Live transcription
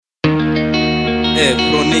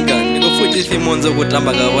ProNigga ndikufutisa Monza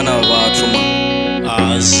kutamba kavana vathu ma.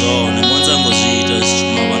 Azone Monza ngozita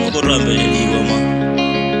zichuma vanhu kurambeleliwa ma.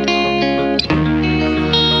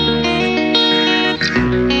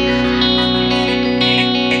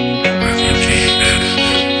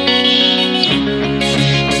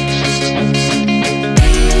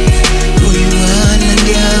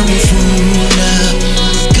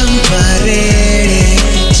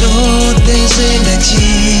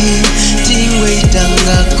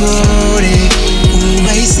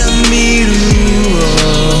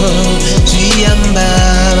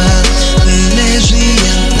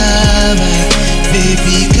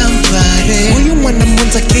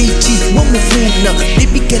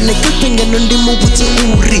 Bibikele kapengano ndi muvudzi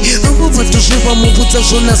uri avo vathu zwe va muvudza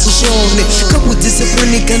zwona zwone kha vhudzise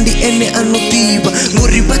ProNigga ndi ene anoḓivha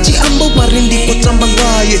ngori vha tshi amba vha ri ndi khou tamba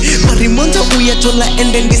ngaye mari Monza uya thola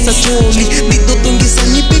ende ndi sa tholi ndi ḓo ṱongisa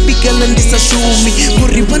ni bibikele ndi sa shumi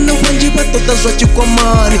ngori vhana vhanzhi vha ṱoḓa zwa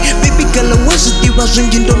tshikwamani bibikele wa zwiḓivha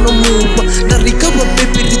zwinzhi ndo no mufha nda ri kha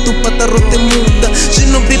vhabebi ri ḓo fhaṱa roṱhe muṱa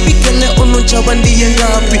zwino bibikele ono tshavha ndi ye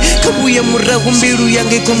ngafhi kha vhuye murahu mbilu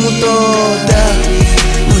yange khou mu ṱoḓa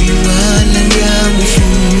uyu ṅwana ndi a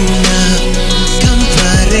mufuna kha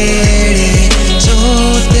Mpfareleni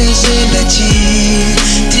zwoṱhe zwe nda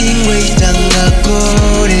thingwe ita nga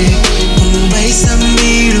kole u vhaisa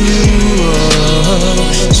mbilu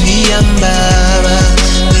zwi a mbavha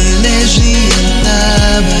nṋe zwi a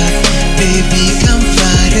nṱavha baby kha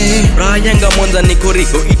Mpfareleni raya nga Monza ni khou ri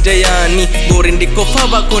ho iteyani ngori ndi khou pfa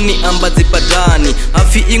vha khou ni amba dzi badani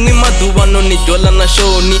hapfi iṅwi maḓuvha no ni dola na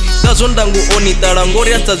shoni ngazwo ndangu o ni ṱala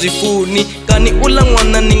ngori a sa zwi funi kani uḽa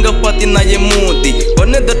ṅwana ni nga fhaṱi naye muḓi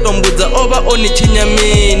hone ḓo tombudza o vha o ni tshinya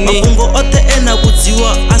mini mafhungo oṱhe e na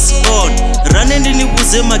vhudziwa a si one rane ndi ni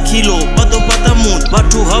vhudze makilo vha ḓo fhaṱa muḓi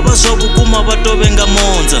vhathu havha zwa vhukuma vha tou vhenga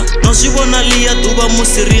Monza no zwi vhona ḽiya ḓuvha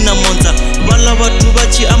musi ri na Monza vhaḽa vhathu vha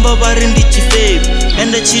tshi amba vha ri ndi tshifebi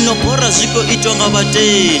ende tshino bora zwi khou itwa nga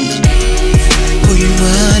vhatendi uyu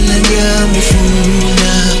ṅwana ndi a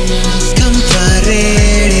mufuna kha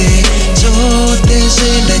Mpfareleni zwoṱhe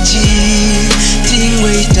zwe nda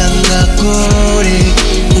thingwe ita nga kole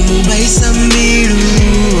u mu vhaisa mbilu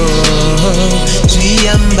zwi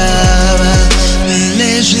a mbavha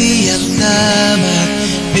nṋe zwi a nṱavha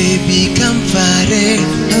baby kha Mpfareleni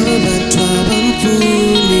ava vhathu a vha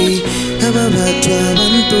mpfuni ava vhathu a